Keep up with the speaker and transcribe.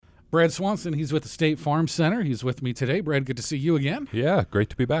Brad Swanson, he's with the State Farm Center. He's with me today. Brad, good to see you again. Yeah, great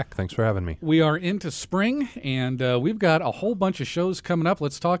to be back. Thanks for having me. We are into spring, and we've got a whole bunch of shows coming up.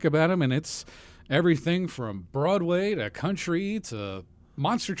 Let's talk about them, and it's everything from Broadway to country to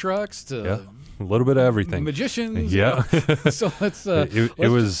monster trucks to a little bit of everything. Magicians. Yeah. So let's. It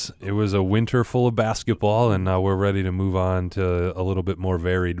was a winter full of basketball, and now we're ready to move on to a little bit more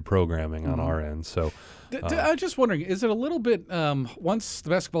varied programming on our end. So. I was just wondering, is it a little bit once the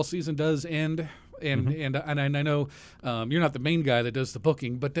basketball season does end, and I know you're not the main guy that does the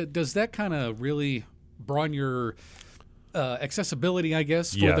booking, but does that kind of really broaden your accessibility, I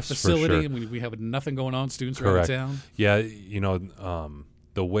guess, for the facility? For sure. I mean, we have nothing going on, students are Correct. out of town. Yeah,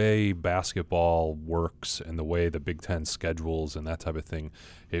 the way basketball works and the way the Big Ten schedules and that type of thing,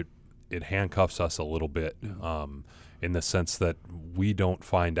 it handcuffs us a little bit. In the sense that we don't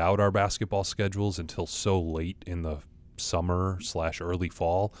find out our basketball schedules until so late in the summer/early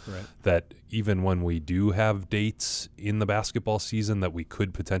fall, right, that even when we do have dates in the basketball season that we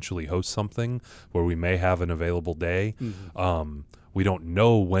could potentially host something where we may have an available day, we don't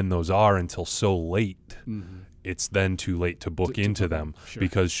know when those are until so late. It's then too late to book into them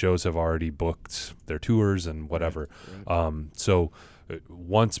because shows have already booked their tours and whatever. Right. So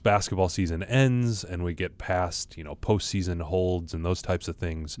once basketball season ends and we get past, postseason holds and those types of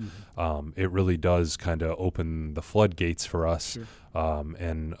things, it really does kind of open the floodgates for us,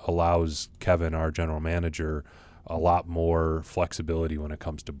 and allows Kevin, our general manager, a lot more flexibility when it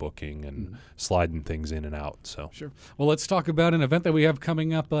comes to booking and sliding things in and out. So Sure. Well, let's talk about an event that we have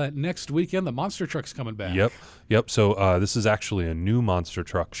coming up next weekend. The Monster Truck's coming back. Yep. So this is actually a new Monster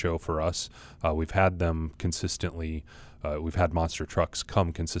Truck show for us. We've had them consistently. We've had monster trucks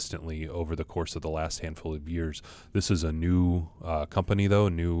come consistently over the course of the last handful of years. This is a new company, though,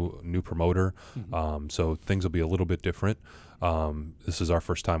 new promoter, so things will be a little bit different. This is our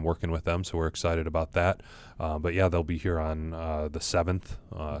first time working with them, so we're excited about that. But yeah, they'll be here on the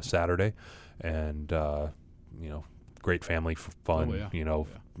 7th, Saturday, and great family fun. Oh,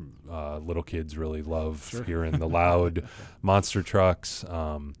 yeah. Little kids really love hearing the loud monster trucks.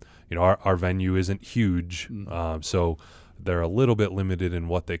 Our venue isn't huge, so they're a little bit limited in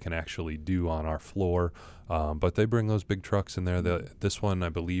what they can actually do on our floor, but they bring those big trucks in there. This one, I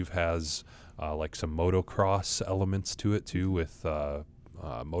believe, has like some motocross elements to it too, with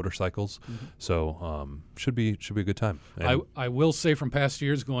motorcycles. So should be a good time. And I will say from past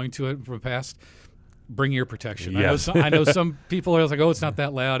years going to it, bring ear protection. Yeah. I know some people are like, oh, it's not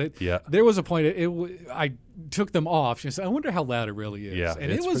that loud. There was a point, I took them off. She said, I wonder how loud it really is. Yeah,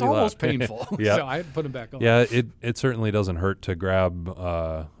 and it was pretty almost loud. painful. So I had to put them back on. Yeah, it certainly doesn't hurt to grab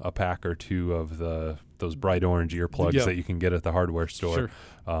a pack or two of those bright orange earplugs that you can get at the hardware store.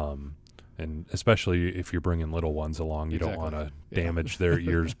 And especially if you're bringing little ones along, you don't want to damage their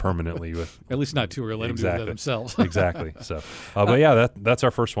ears permanently with. At least not too early. Let them do that themselves. Exactly. So, but yeah, that's our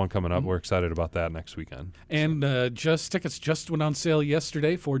first one coming up. We're excited about that next weekend. And tickets just went on sale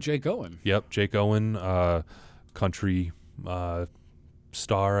yesterday for Jake Owen. Yep, Jake Owen, country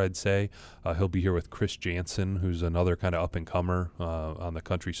star, I'd say. He'll be here with Chris Jansen, who's another kind of up-and-comer on the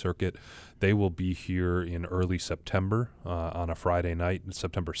country circuit. They will be here in early September on a Friday night,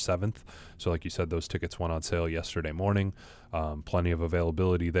 September 7th. So like you said, those tickets went on sale yesterday morning. Plenty of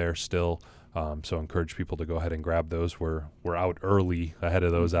availability there still. So encourage people to go ahead and grab those. We're out early ahead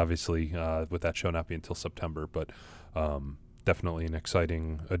of those, obviously, with that show not being until September. But definitely an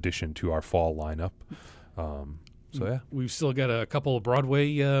exciting addition to our fall lineup. So yeah, we've still got a couple of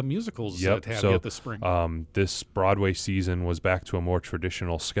Broadway musicals that have yet this spring. This Broadway season was back to a more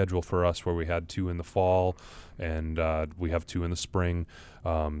traditional schedule for us, where we had 2 in the fall and we have 2 in the spring.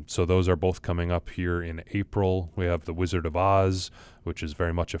 So those are both coming up here in April. We have The Wizard of Oz, which is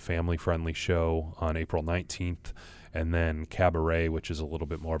very much a family-friendly show, on April 19th, and then Cabaret, which is a little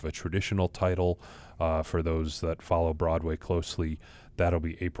bit more of a traditional title for those that follow Broadway closely. That'll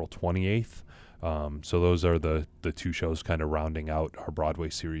be April 28th. So those are the 2 shows kind of rounding out our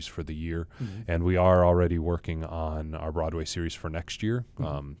Broadway series for the year. And we are already working on our Broadway series for next year.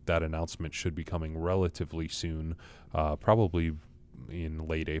 That announcement should be coming relatively soon, probably in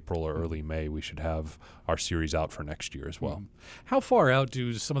late April or early May. We should have our series out for next year as well. How far out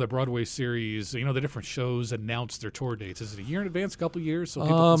do some of the Broadway series, the different shows, announce their tour dates? Is it a year in advance, a couple of years, so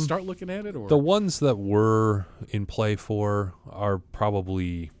people can start looking at it? Or the ones that we're in play for are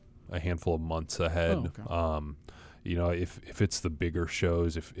probably a handful of months ahead. If it's the bigger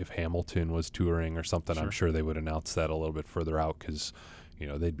shows, if Hamilton was touring or something, I'm sure they would announce that a little bit further out, because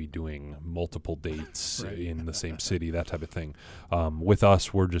they'd be doing multiple dates in the same city, that type of thing. With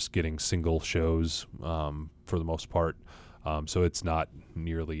us, we're just getting single shows for the most part. So it's not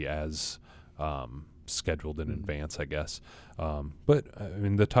nearly as scheduled in advance, I guess. But I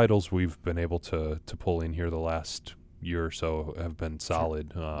mean, the titles we've been able to pull in here the last year or so have been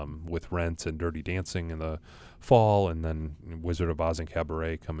solid, with Rent and Dirty Dancing in the fall, and then Wizard of Oz and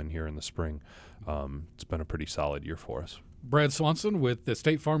Cabaret coming here in the spring. It's been a pretty solid year for us. Brad Swanson with the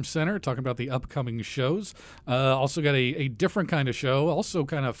State Farm Center talking about the upcoming shows. Also got a different kind of show, also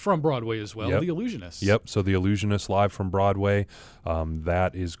kind of from Broadway as well, The Illusionist. Yep, so The Illusionist live from Broadway.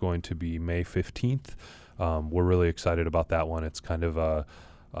 That is going to be May 15th. We're really excited about that one. It's kind of a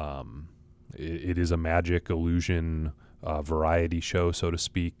it is a magic illusion variety show, so to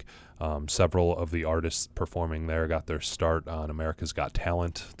speak. Several of the artists performing there got their start on America's Got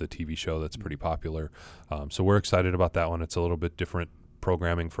Talent, the TV show that's pretty popular. So we're excited about that one. It's a little bit different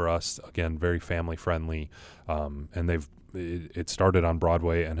programming for us. Again, very family friendly, and it started on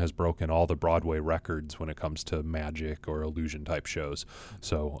Broadway and has broken all the Broadway records when it comes to magic or illusion type shows.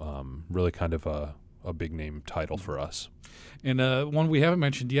 So really kind of a big name title for us. And one we haven't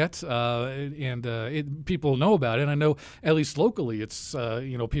mentioned yet, people know about it. And I know at least locally, it's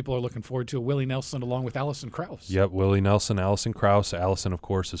people are looking forward to Willie Nelson along with Alison Krauss. Yep, Willie Nelson, Alison Krauss. Alison, of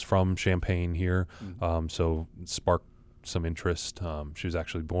course, is from Champaign here, so sparked some interest. She was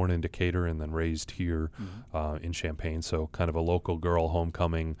actually born in Decatur and then raised here in Champaign, so kind of a local girl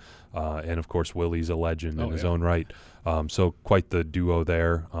homecoming. And of course, Willie's a legend in his own right. So quite the duo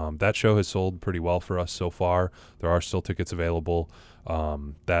there. That show has sold pretty well for us so far. There are still tickets available.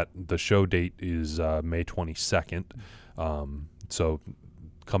 That the show date is May 22nd. So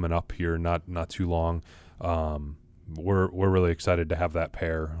coming up here, not too long. We're really excited to have that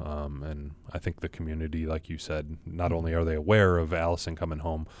pair, and I think the community, like you said, not only are they aware of Alison coming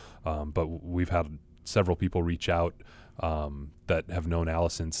home, but we've had several people reach out that have known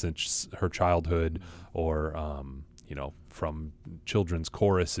Alison since her childhood, or from children's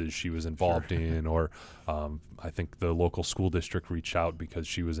choruses she was involved in, or I think the local school district reached out because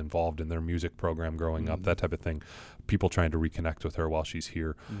she was involved in their music program growing up, that type of thing. People trying to reconnect with her while she's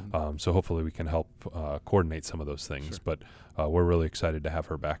here. So hopefully we can help coordinate some of those things. But we're really excited to have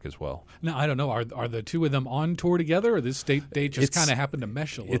her back as well. Now, I don't know, are the two of them on tour together, or this state date just kind of happened to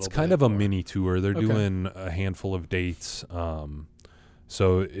mesh a little bit? It's kind of a mini tour. They're doing a handful of dates.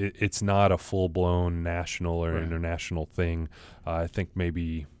 So it's not a full-blown national or international thing. I think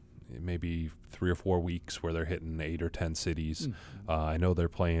maybe 3 or 4 weeks where they're hitting 8 or 10 cities. I know they're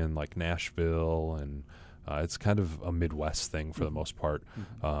playing like Nashville, and it's kind of a Midwest thing for the most part.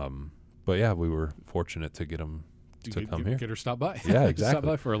 But yeah, we were fortunate to get them to come here. Get her stop by. Yeah, exactly. Stop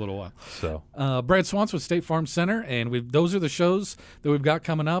by for a little while. So Brad Swanson with State Farm Center, and those are the shows that we've got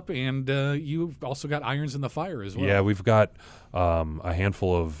coming up, and you've also got irons in the fire as well. Yeah, we've got a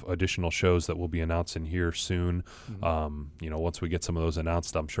handful of additional shows that we'll be announcing here soon. Once we get some of those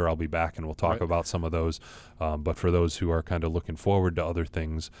announced, I'm sure I'll be back and we'll talk about some of those. But for those who are kind of looking forward to other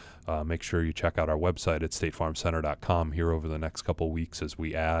things, make sure you check out our website at statefarmcenter.com here over the next couple weeks as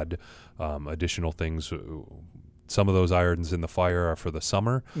we add additional things. Some of those irons in the fire are for the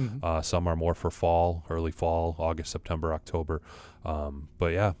summer. Some are more for fall, early fall, August, September, October.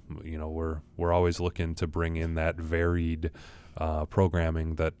 But yeah, we're always looking to bring in that varied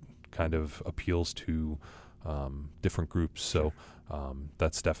programming that kind of appeals to different groups. So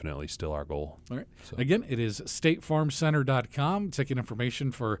that's definitely still our goal. All right. So. Again, it is statefarmcenter.com. Taking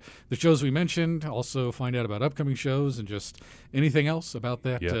information for the shows we mentioned. Also find out about upcoming shows and just anything else about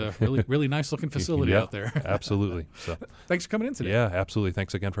that really nice looking facility out there. Absolutely. So thanks for coming in today. Yeah, absolutely.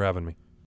 Thanks again for having me.